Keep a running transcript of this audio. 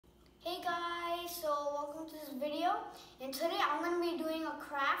welcome to this video. And today I'm going to be doing a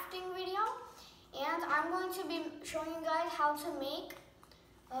crafting video, and I'm going to be showing you guys how to make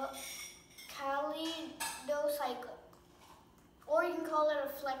a Kaleidocycle, or you can call it a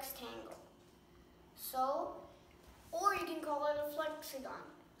flextangle. Or you can call it a flexagon.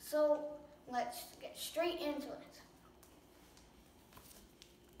 So let's get straight into it.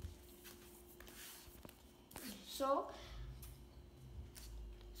 So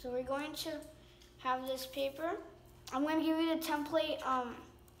we're going to have this paper. I'm going to give you the template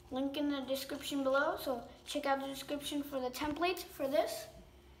link in the description below. So check out the description for the template for this.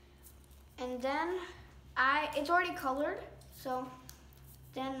 And then it's already colored. So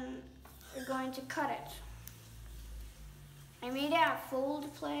then we're going to cut it. I made it at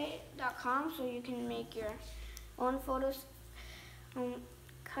foldplay.com, so you can make your own photos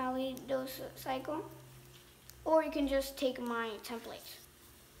Kaleidocycle, or you can just take my template.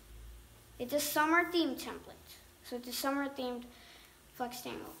 It's a summer themed template, so it's a summer themed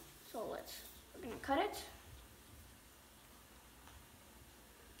flextangle. So we're gonna cut it.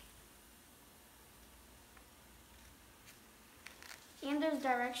 And there's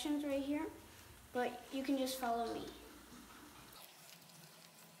directions right here, but you can just follow me.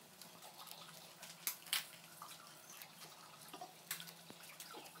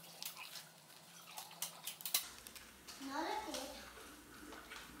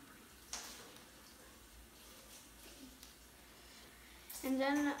 And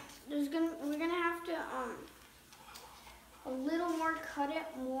then we're gonna have to a little more, cut it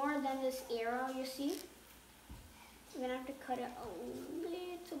more than this arrow you see. We're gonna have to cut it a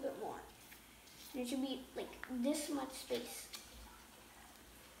little bit more. And it should be like this much space.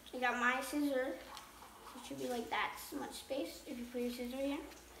 I got my scissors. It should be like that much space if you put your scissor here.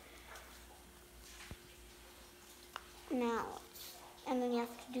 Now, and then you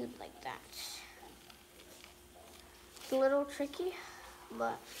have to do it like that. It's a little tricky,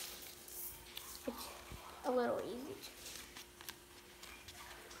 but it's a little easy.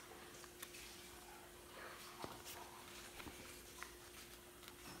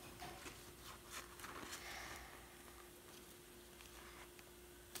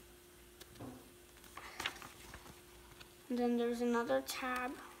 And then there's another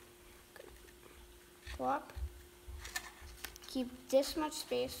tab. Go up. Keep this much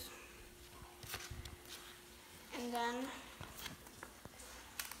space. And then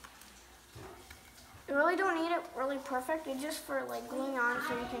you really don't need it really perfect. It's just for like gluing on,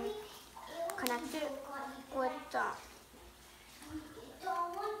 so you can connect it with the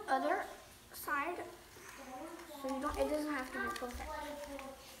other side. So it doesn't have to be perfect.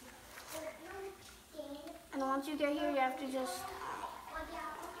 And once you get here, you have to just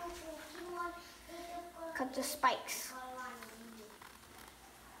cut the spikes.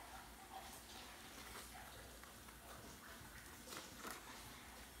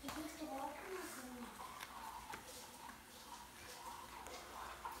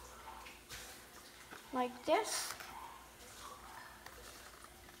 Like this.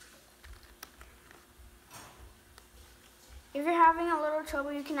 If you're having a little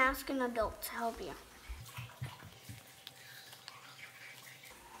trouble, you can ask an adult to help you.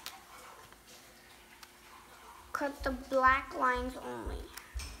 Cut the black lines only.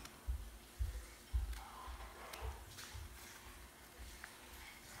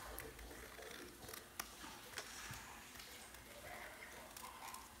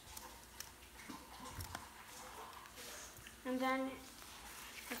 And then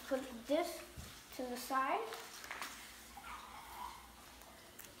let's put this to the side.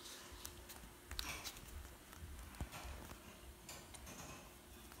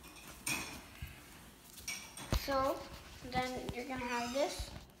 So then you're gonna have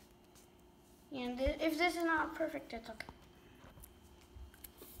this, and if this is not perfect, it's okay.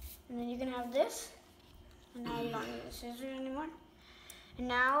 And then you're gonna have this, and now you don't need the scissors anymore. And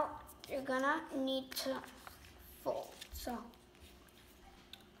now you're gonna need to fold. So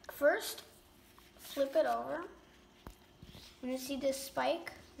first, flip it over. When you see this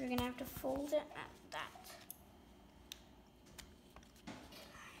spike, you're gonna have to fold it at that.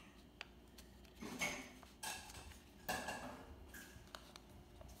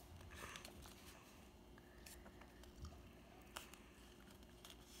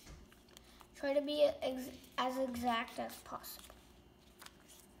 Try to be as exact as possible.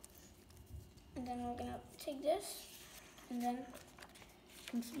 And then we're gonna take this, and then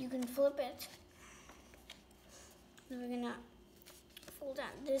you can flip it. Then we're gonna fold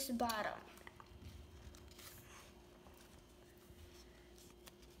out this bottom.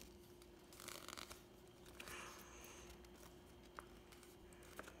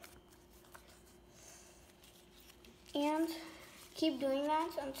 And keep doing that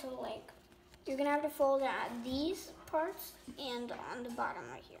until like, you're gonna have to fold it at these parts and on the bottom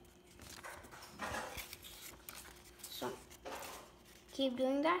right here. So keep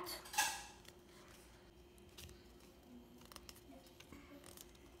doing that.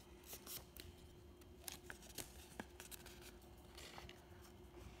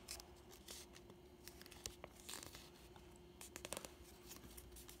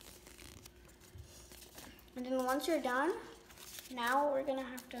 And then once you're done, now we're gonna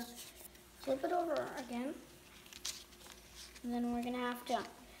have to flip it over again. And then we're gonna have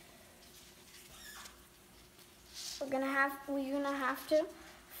to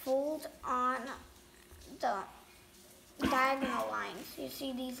fold on the diagonal lines. You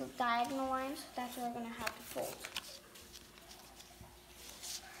see these diagonal lines? That's what we're gonna have to fold.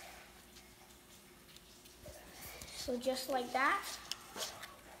 So just like that.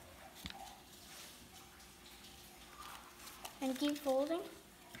 And keep folding.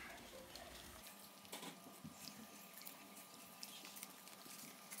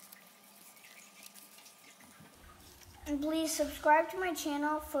 And please subscribe to my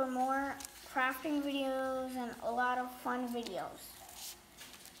channel for more crafting videos and a lot of fun videos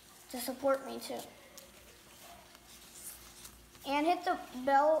to support me too. And hit the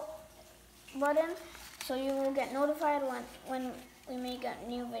bell button so you will get notified when we make a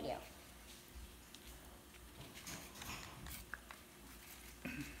new video.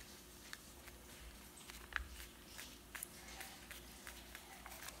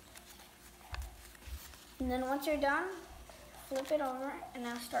 And then once you're done, flip it over, and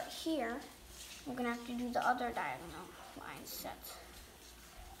now start here. We're gonna have to do the other diagonal line set.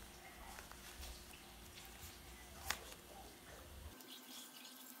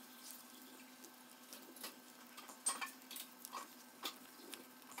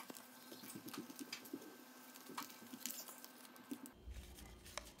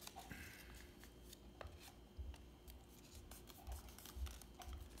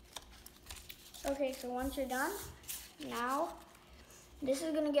 Okay, so once you're done, now this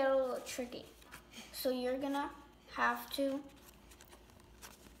is gonna get a little tricky. So you're gonna have to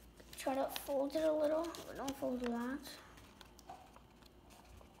try to fold it a little, but don't fold a lot.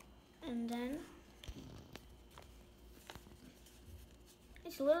 And then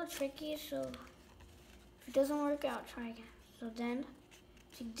it's a little tricky, so if it doesn't work out, try again. So then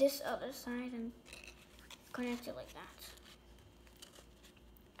take this other side and connect it like that.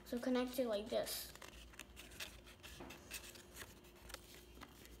 So connect it like this.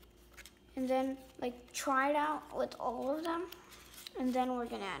 And then like try it out with all of them, and then we're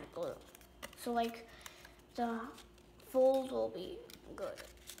gonna add glue. So like the fold will be good.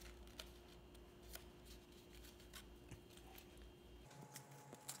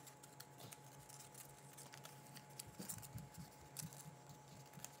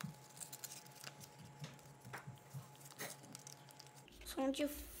 So once you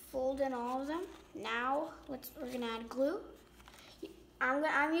fold in all of them, now we're gonna add glue.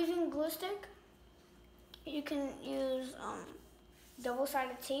 I'm using glue stick. You can use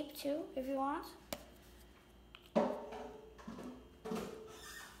double-sided tape too if you want.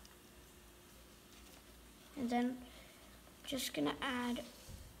 And then just gonna add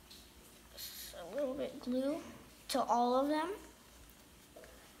a little bit glue to all of them.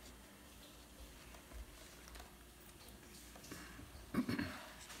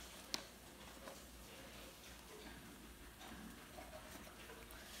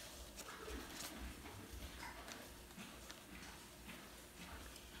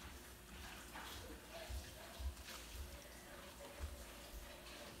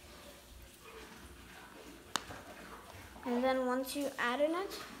 And then once you add in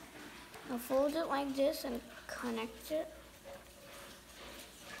it, I'll fold it like this and connect it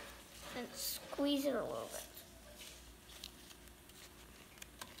and squeeze it a little bit.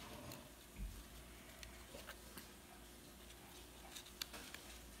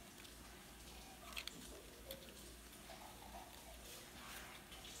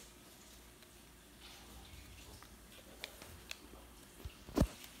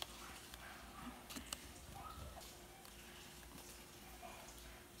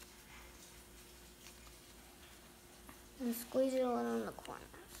 And squeeze it a little in the corners.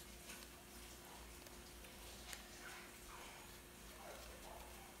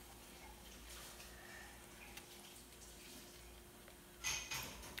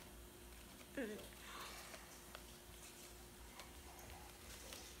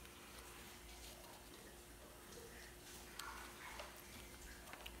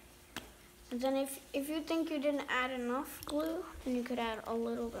 And then if you think you didn't add enough glue, then you could add a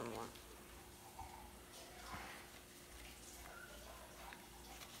little bit more.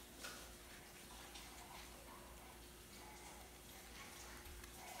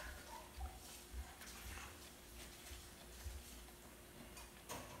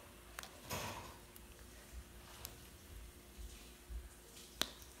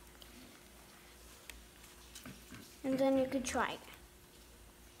 and then you could try it.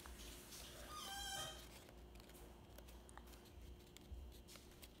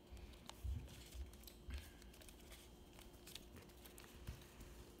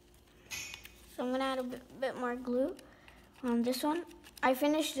 So I'm gonna add a bit more glue on this one. I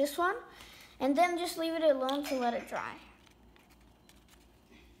finished this one, and then just leave it alone to let it dry.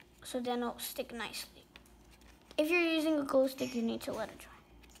 So then it'll stick nicely. If you're using a glue stick, you need to let it dry.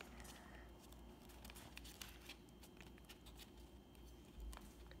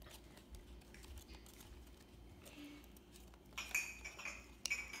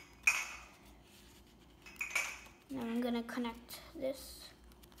 Now I'm gonna connect this.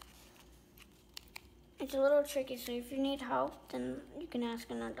 It's a little tricky, so if you need help, then you can ask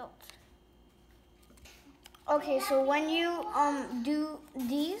an adult. Okay, so when you do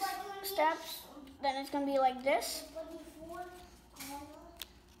these steps, then it's gonna be like this.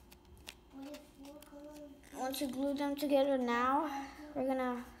 Once you glue them together, now we're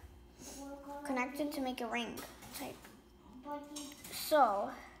gonna connect it to make a ring type. So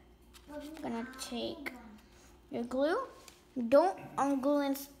I'm gonna take your glue. Don't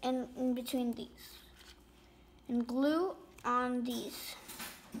unglue in between these. And glue on these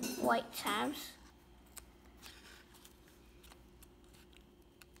white tabs.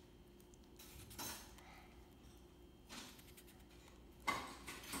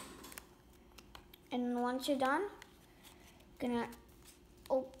 And once you're done, gonna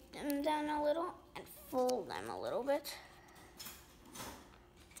open them down a little and fold them a little bit.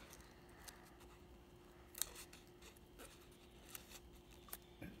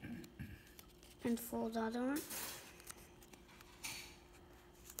 And fold the other one.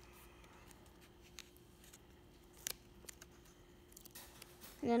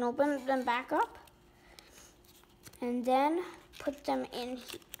 And then open them back up. And then put them in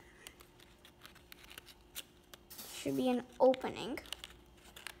here. Should be an opening.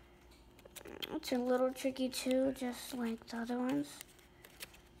 It's a little tricky too, just like the other ones.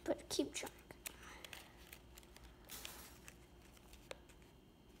 But keep trying.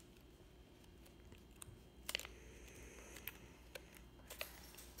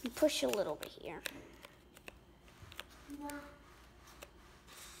 And push a little bit here.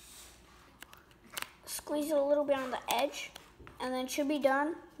 Squeeze it a little bit on the edge, and then it should be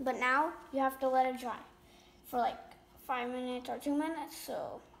done. But now you have to let it dry for like 5 minutes or 2 minutes.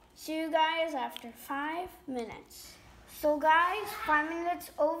 So see you guys after 5 minutes. So guys, 5 minutes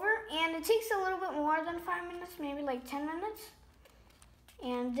over, and it takes a little bit more than 5 minutes, maybe like 10 minutes.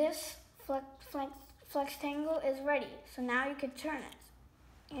 And this Flextangle is ready. So now you can turn it,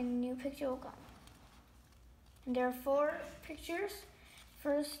 and a new picture will come. And there are 4 pictures.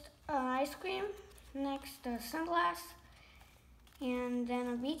 First, ice cream. Next, a sunglass. And then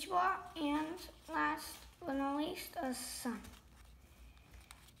a beach ball. And last but not least, a sun.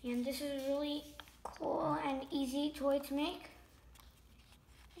 And this is really cool and easy toy to make.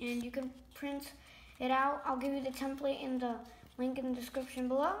 And you can print it out. I'll give you the template in the link in the description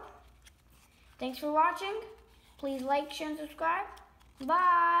below. Thanks for watching. Please like, share, and subscribe.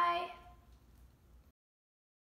 Bye.